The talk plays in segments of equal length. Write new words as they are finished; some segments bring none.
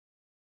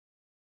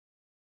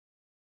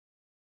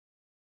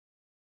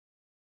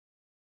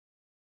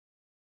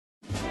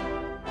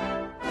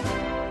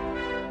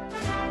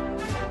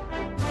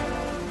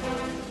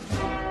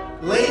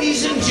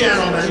Ladies and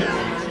gentlemen,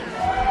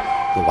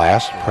 the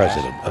last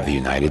president of the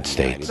United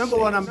States. Number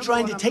one, I'm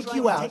trying to take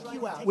you out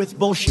with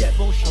bullshit,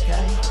 okay? With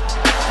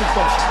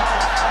bullshit.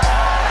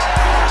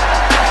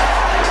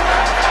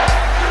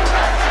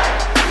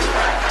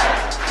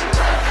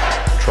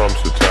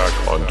 Trump's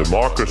attack on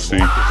democracy.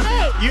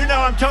 You know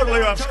I'm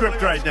totally off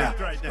script right now.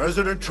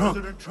 President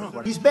Trump.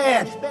 He's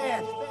bad.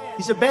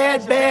 He's a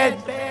bad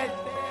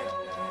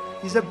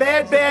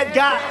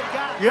guy.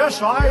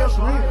 Yes, I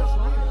agree.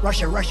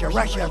 Russia.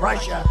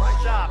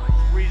 Stop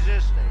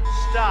resisting.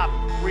 Stop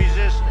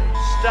resisting.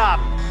 Stop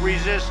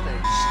resisting.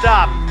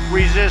 Stop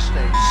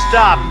resisting.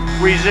 Stop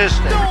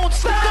resisting. Don't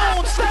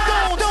stop.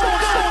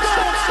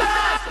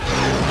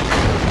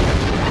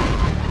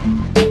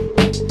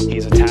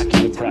 He's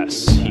attacking the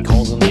press. He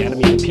calls them the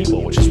enemy of the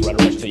people, which is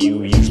rhetoric that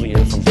you usually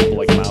hear from people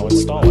like Mao and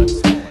Stalin.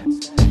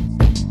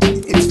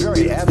 It's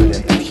very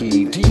evident that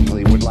he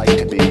deeply would like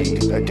to be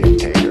a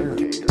dictator.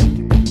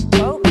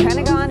 Both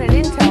Pentagon and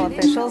Intel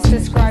officials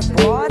describe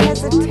broad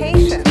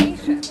hesitation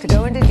to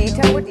go into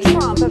detail with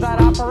Trump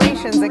about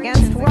operations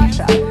against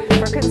Russia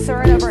for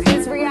concern over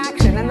his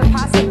reaction and the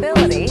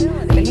possibility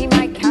that he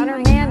might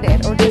countermand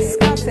it or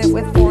discuss it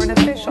with foreign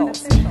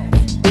officials.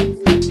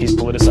 He's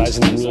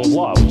politicizing the rule of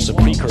law, which is a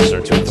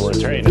precursor to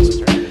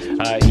authoritarianism.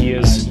 He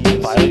is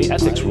violating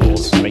ethics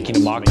rules, making a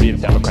mockery of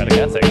democratic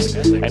ethics,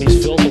 and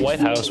he's filled the White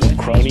House with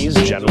cronies,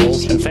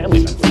 generals, and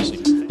family members.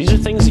 These are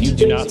things that you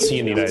do not see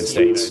in the United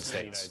States.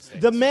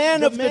 The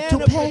man of the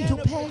toupee.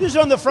 This is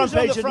on the front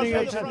page of New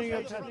York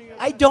Times.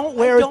 I don't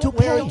wear a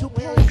toupee.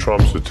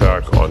 Trump's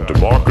attack on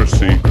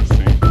democracy.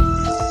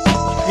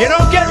 You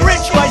don't get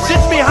rich by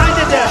sitting behind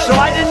a desk, so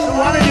I didn't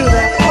want to do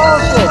that.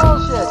 Bullshit.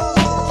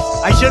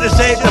 I should have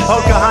saved the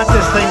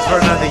Pocahontas thing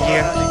for another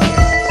year.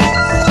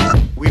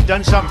 We've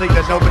done something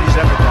that nobody's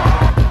ever done.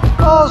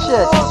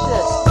 Bullshit.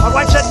 My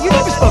wife said, "You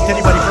never spoke to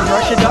anybody from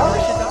Russia,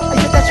 Doris?" I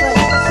said, "That's right."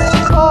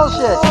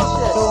 Bullshit.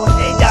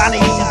 Hey, Donnie.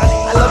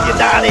 I love you,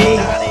 Donnie.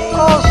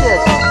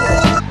 Bullshit.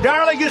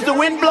 Darling, is the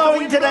wind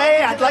blowing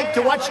today? I'd like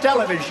to watch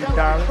television,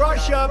 darling.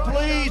 Russia,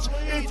 please,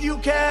 if you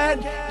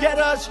can, get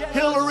us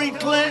Hillary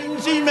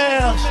Clinton's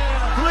emails.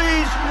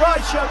 Please,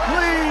 Russia,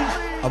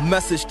 please. A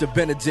message to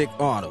Benedict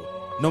Arnold.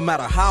 No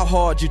matter how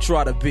hard you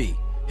try to be,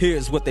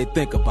 here's what they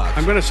think about you.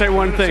 I'm going to say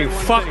one thing.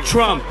 Fuck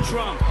Trump.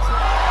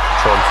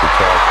 Trump's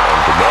attack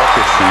on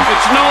democracy.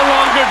 It's no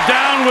longer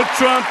down with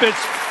Trump.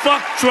 It's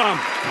fuck Trump.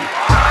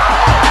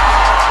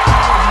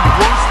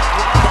 Worst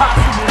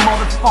possible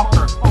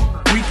motherfucker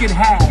we could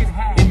have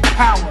in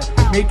power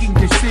making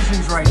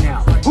decisions right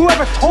now.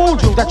 Whoever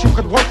told you that you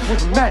could work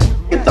with men?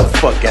 Get the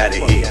fuck out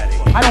of here.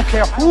 I don't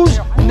care whose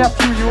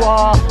nephew you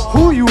are,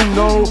 who you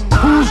know,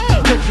 whose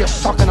dick you're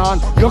sucking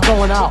on, you're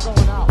going out.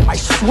 I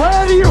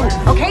swear to you.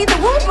 Okay, the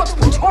rule book's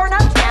been torn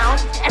up now,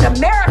 and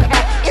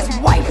America is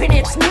wiping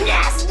its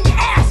nasty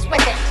ass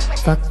with it.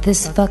 Fuck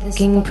this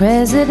fucking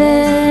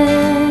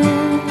president.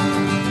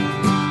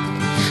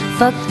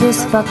 Fuck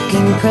this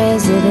fucking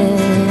president.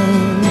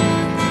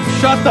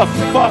 Shut the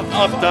fuck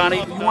up,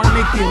 Donnie. You want to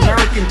make the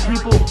American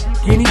people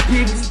guinea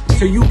pigs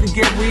so you can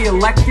get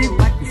reelected?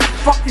 You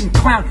fucking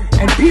clown.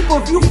 And people,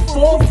 if you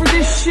fall for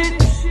this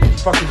shit,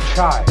 fucking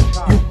child.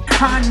 You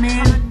con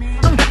man.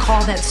 I'm gonna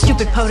call that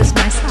stupid POTUS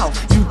myself.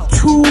 You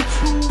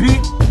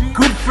two-bit,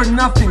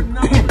 good-for-nothing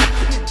pimp.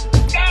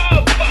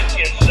 Go fuck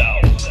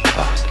yourself.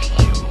 Fuck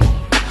you.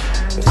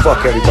 And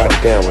fuck everybody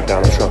down with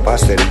Donald Trump. I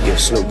said he'd give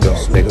Snoop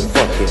Dogg, nigga.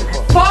 Fuck him.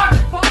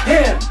 Fuck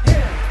him.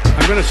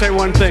 I'm going to say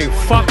one thing.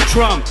 Fuck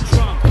Trump.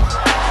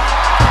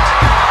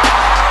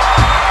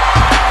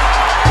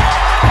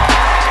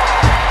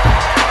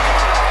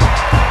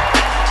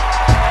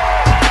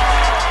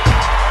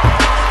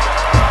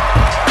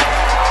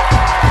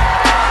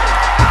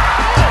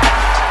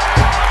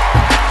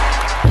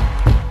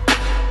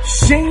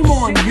 Shame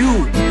on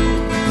you.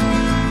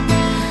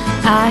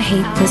 I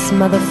hate this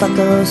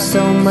motherfucker oh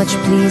so much.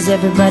 Please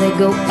everybody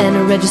go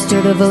and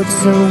register to vote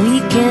so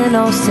we can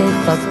all say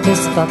fuck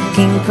this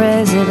fucking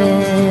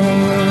president.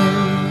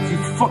 You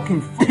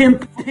fucking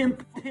pimp.